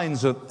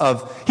signs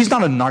of he's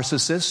not a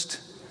narcissist.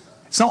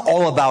 It's not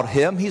all about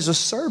him. He's a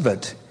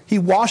servant. He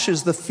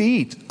washes the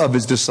feet of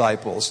his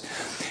disciples.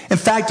 In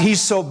fact,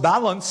 he's so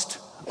balanced.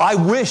 I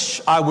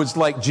wish I was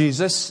like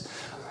Jesus.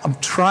 I'm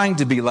trying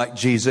to be like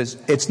Jesus.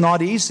 It's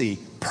not easy.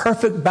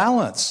 Perfect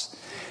balance.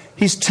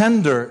 He's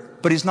tender,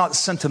 but he's not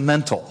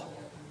sentimental.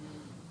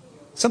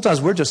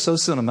 Sometimes we're just so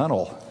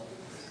sentimental.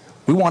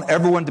 We want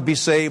everyone to be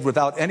saved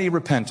without any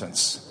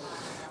repentance.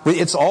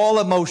 It's all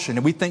emotion.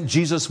 And we think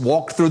Jesus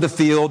walked through the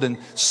field and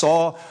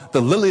saw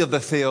the lily of the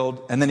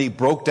field, and then he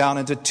broke down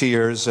into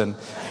tears and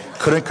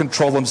couldn't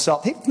control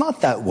himself. He's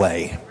not that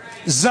way.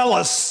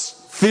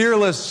 Zealous,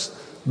 fearless,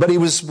 but he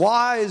was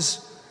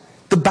wise.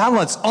 The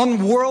balance,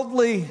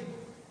 unworldly,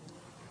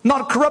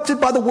 not corrupted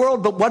by the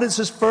world. But what is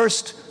his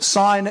first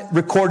sign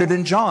recorded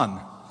in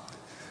John?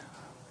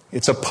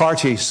 It's a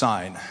party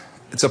sign.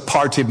 It's a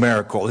party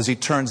miracle as he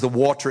turns the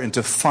water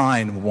into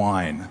fine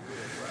wine.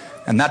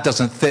 And that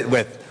doesn't fit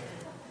with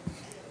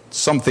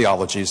some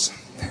theologies.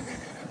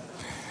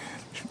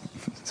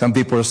 Some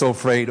people are so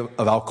afraid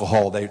of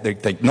alcohol, they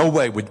think, no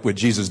way would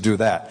Jesus do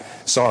that.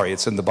 Sorry,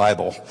 it's in the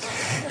Bible.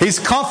 He's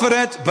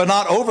confident, but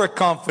not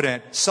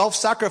overconfident.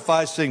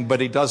 Self-sacrificing, but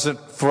he doesn't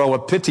throw a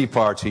pity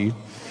party.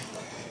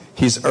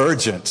 He's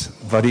urgent,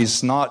 but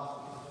he's not,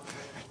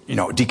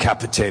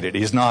 decapitated.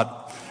 He's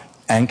not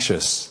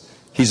anxious.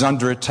 He's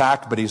under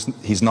attack, but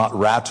he's not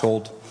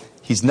rattled.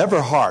 He's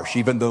never harsh,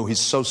 even though he's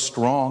so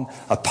strong.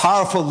 A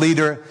powerful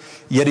leader,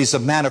 yet he's a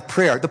man of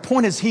prayer. The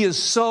point is, he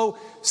is so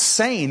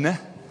sane.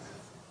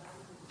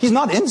 He's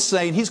not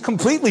insane. He's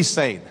completely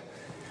sane.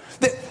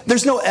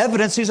 There's no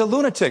evidence he's a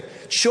lunatic.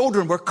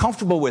 Children were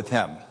comfortable with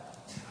him.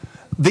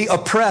 The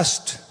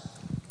oppressed,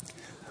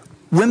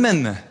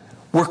 women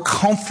were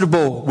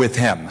comfortable with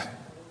him.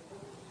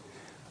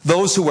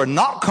 Those who were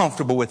not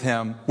comfortable with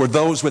him were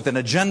those with an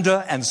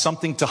agenda and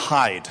something to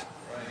hide.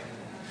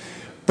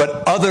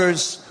 But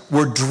others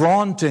were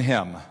drawn to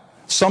him,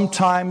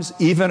 sometimes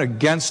even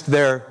against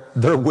their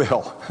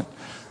will.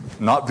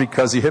 Not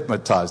because he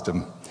hypnotized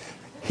them.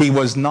 He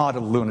was not a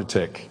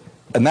lunatic.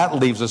 And that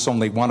leaves us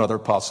only one other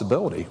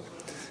possibility.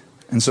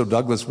 And so,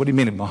 Douglas, what do you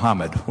mean in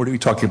Muhammad? What are you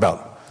talking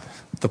about?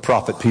 The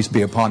prophet, peace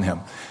be upon him.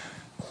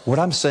 What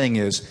I'm saying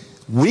is,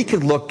 we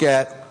could look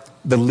at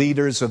the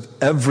leaders of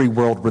every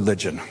world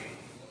religion.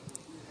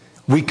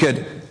 We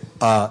could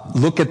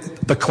look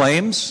at the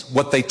claims,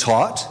 what they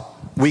taught.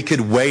 We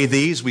could weigh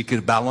these. We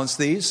could balance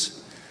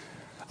these.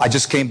 I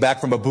just came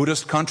back from a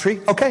Buddhist country.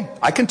 Okay,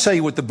 I can tell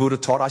you what the Buddha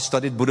taught. I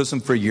studied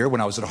Buddhism for a year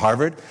when I was at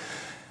Harvard.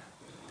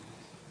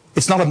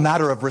 It's not a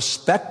matter of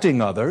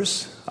respecting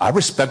others. I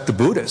respect the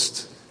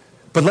Buddhist.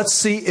 But let's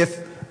see if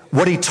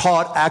what he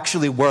taught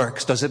actually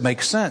works. Does it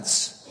make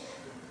sense?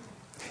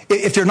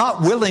 If you're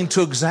not willing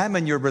to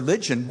examine your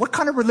religion, what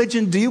kind of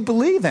religion do you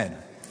believe in?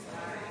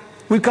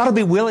 We've got to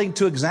be willing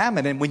to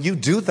examine. And when you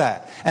do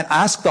that and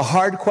ask the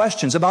hard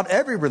questions about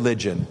every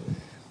religion,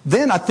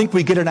 then I think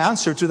we get an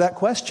answer to that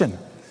question.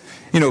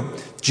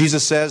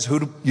 Jesus says,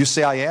 who do you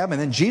say I am?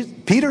 And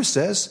then Peter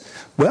says,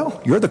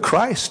 well, you're the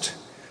Christ.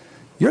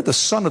 You're the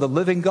Son of the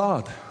living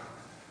God.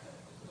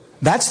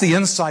 That's the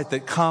insight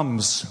that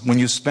comes when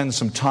you spend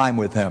some time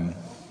with him.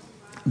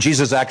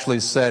 Jesus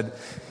actually said,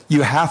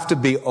 you have to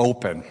be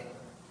open.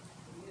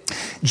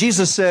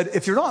 Jesus said,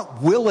 if you're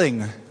not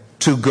willing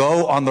to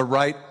go on the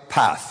right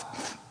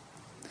path,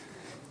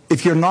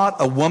 if you're not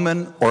a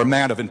woman or a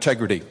man of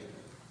integrity,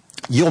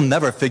 you'll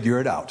never figure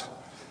it out.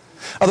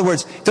 In other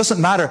words, it doesn't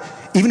matter,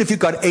 even if you've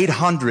got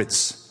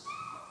 800s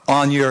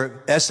on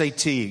your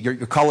SAT, your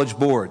college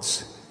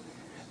boards,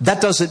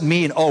 that doesn't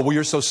mean,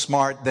 you're so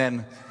smart,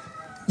 then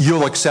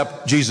you'll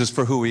accept Jesus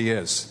for who he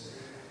is.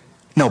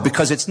 No,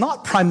 because it's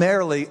not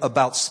primarily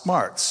about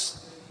smarts.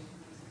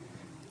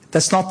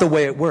 That's not the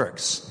way it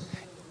works.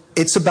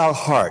 It's about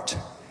heart.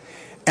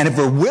 And if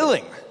we're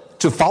willing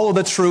to follow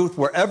the truth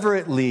wherever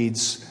it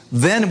leads,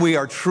 then we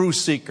are true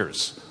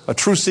seekers. A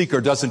true seeker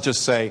doesn't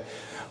just say,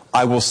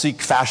 I will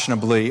seek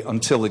fashionably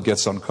until it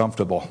gets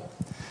uncomfortable.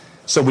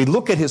 So we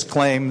look at his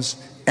claims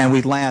and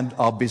we land,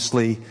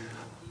 obviously,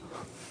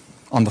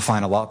 on the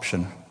final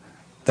option,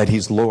 that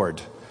he's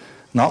Lord.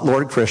 Not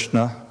Lord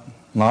Krishna,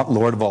 not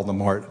Lord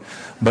Voldemort,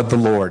 but the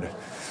Lord.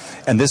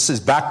 And this is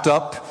backed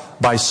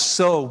up by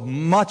so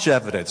much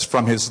evidence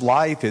from his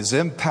life, his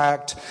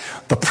impact,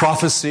 the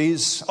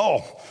prophecies,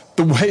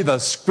 the way the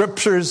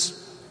scriptures,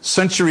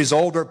 centuries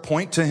older,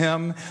 point to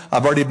him.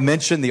 I've already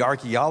mentioned the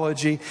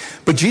archaeology.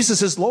 But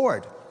Jesus is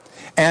Lord.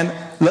 And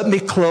let me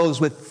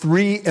close with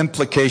 3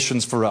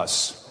 implications for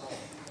us.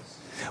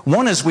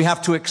 One is we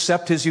have to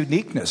accept his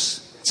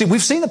uniqueness. See,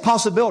 we've seen the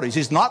possibilities.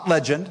 He's not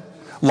legend,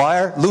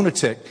 liar,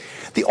 lunatic.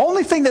 The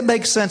only thing that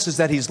makes sense is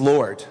that he's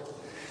Lord.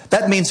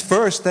 That means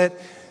first that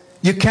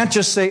you can't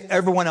just say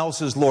everyone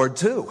else is Lord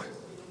too.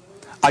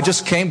 I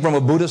just came from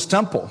a Buddhist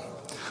temple.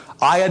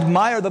 I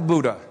admire the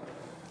Buddha.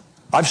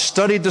 I've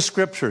studied the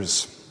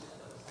scriptures.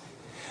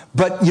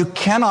 But you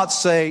cannot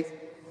say,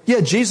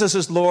 yeah, Jesus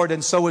is Lord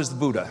and so is the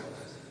Buddha.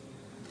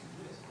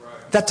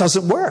 That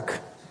doesn't work.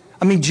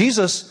 I mean,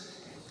 Jesus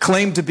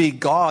claimed to be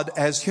God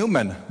as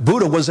human.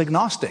 Buddha was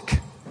agnostic.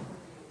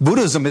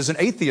 Buddhism is an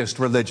atheist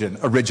religion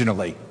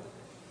originally.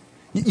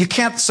 You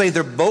can't say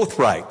they're both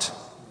right.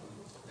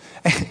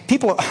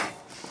 People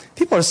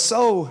are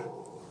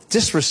so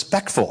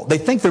disrespectful. They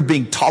think they're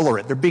being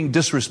tolerant. They're being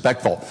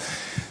disrespectful.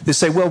 They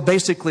say, well,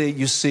 basically,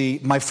 you see,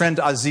 my friend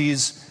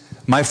Aziz,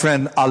 my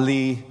friend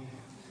Ali,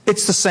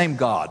 it's the same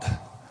God.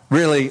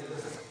 Really,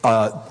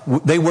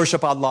 they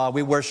worship Allah,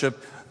 we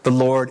worship the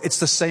Lord. It's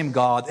the same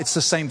God. It's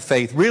the same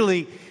faith.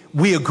 Really,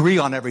 we agree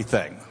on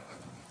everything.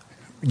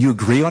 You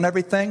agree on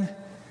everything?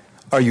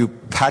 Are you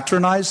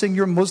patronizing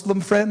your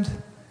Muslim friend?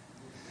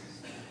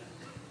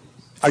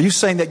 Are you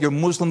saying that your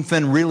Muslim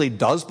friend really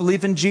does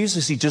believe in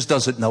Jesus? He just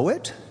doesn't know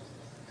it?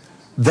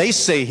 They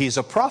say he's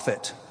a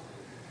prophet.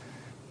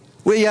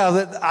 Well,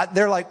 yeah,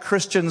 they're like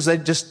Christians. They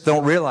just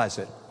don't realize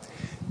it.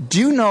 Do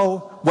you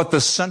know what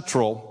the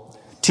central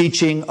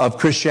teaching of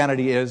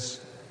Christianity is?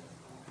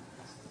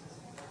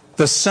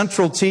 The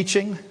central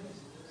teaching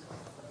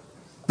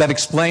that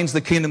explains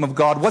the kingdom of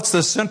God. What's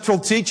the central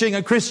teaching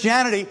of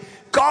Christianity?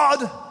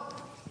 God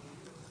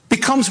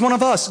becomes one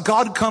of us.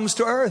 God comes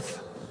to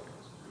earth.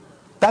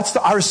 That's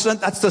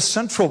the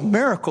central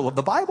miracle of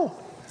the Bible.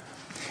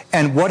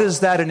 And what is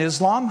that in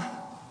Islam?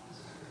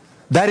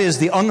 That is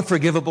the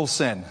unforgivable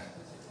sin.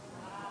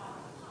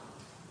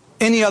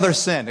 Any other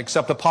sin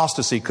except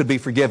apostasy could be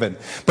forgiven.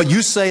 But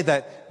you say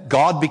that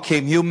God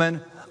became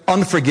human,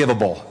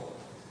 unforgivable.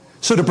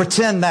 So to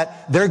pretend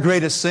that their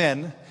greatest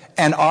sin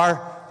and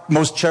our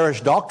most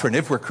cherished doctrine,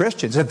 if we're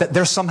Christians, that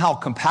they're somehow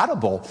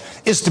compatible,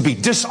 is to be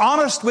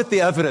dishonest with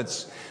the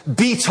evidence.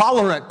 Be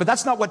tolerant. But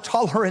that's not what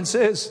tolerance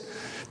is.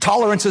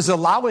 Tolerance is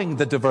allowing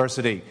the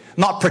diversity,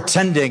 not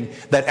pretending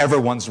that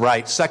everyone's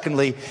right.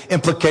 Secondly,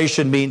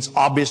 implication means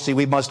obviously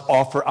we must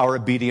offer our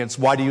obedience.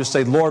 Why do you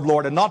say, Lord,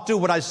 Lord, and not do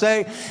what I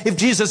say? If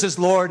Jesus is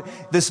Lord,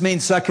 this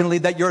means secondly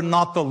that you're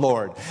not the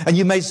Lord. And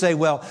you may say,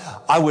 well,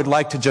 I would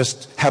like to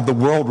just have the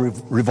world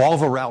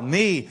revolve around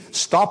me.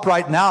 Stop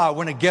right now. I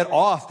want to get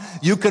off.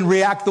 You can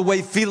react the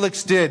way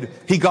Felix did.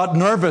 He got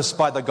nervous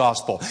by the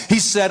gospel. He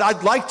said,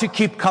 I'd like to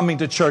keep coming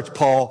to church,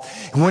 Paul.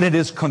 When it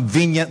is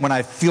convenient, when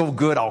I feel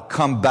good, I'll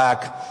come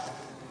back.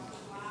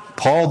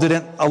 Paul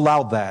didn't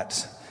allow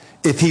that.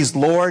 If he's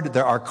Lord,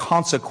 there are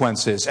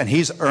consequences, and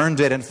he's earned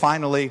it. And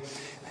finally,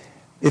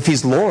 if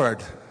he's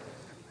Lord,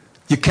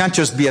 you can't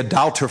just be a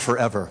doubter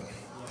forever.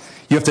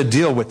 You have to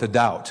deal with the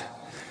doubt.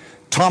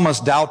 Thomas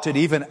doubted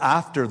even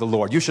after the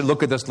Lord. You should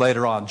look at this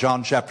later on,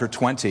 John chapter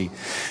 20.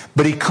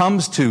 But he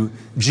comes to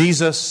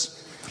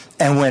Jesus,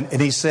 and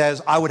he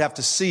says, I would have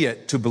to see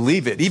it to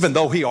believe it, even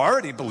though he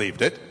already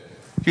believed it.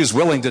 He was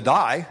willing to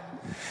die.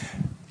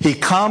 He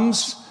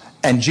comes,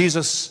 and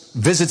Jesus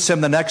visits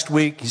him the next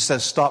week. He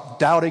says, stop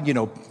doubting,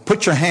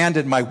 put your hand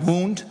in my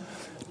wound.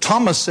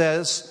 Thomas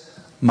says,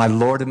 my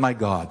Lord and my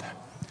God.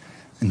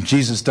 And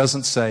Jesus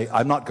doesn't say,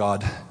 I'm not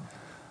God.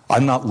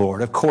 I'm not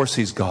Lord. Of course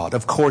he's God.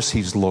 Of course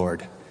he's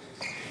Lord.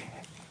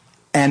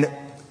 And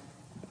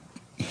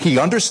he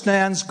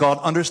understands, God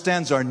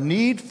understands our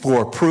need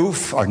for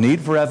proof, our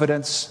need for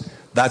evidence.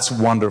 That's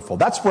wonderful.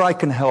 That's where I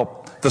can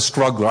help the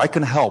struggler. I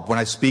can help when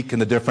I speak in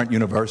the different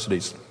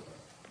universities.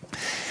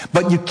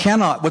 But you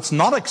cannot, what's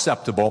not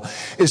acceptable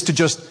is to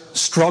just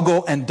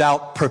struggle and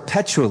doubt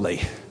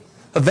perpetually.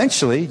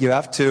 Eventually, you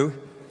have to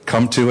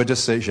come to a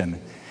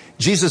decision.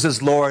 Jesus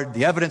is Lord.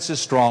 The evidence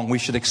is strong. We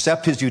should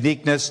accept his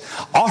uniqueness,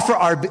 offer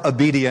our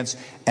obedience,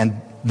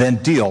 and then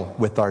deal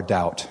with our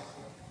doubt.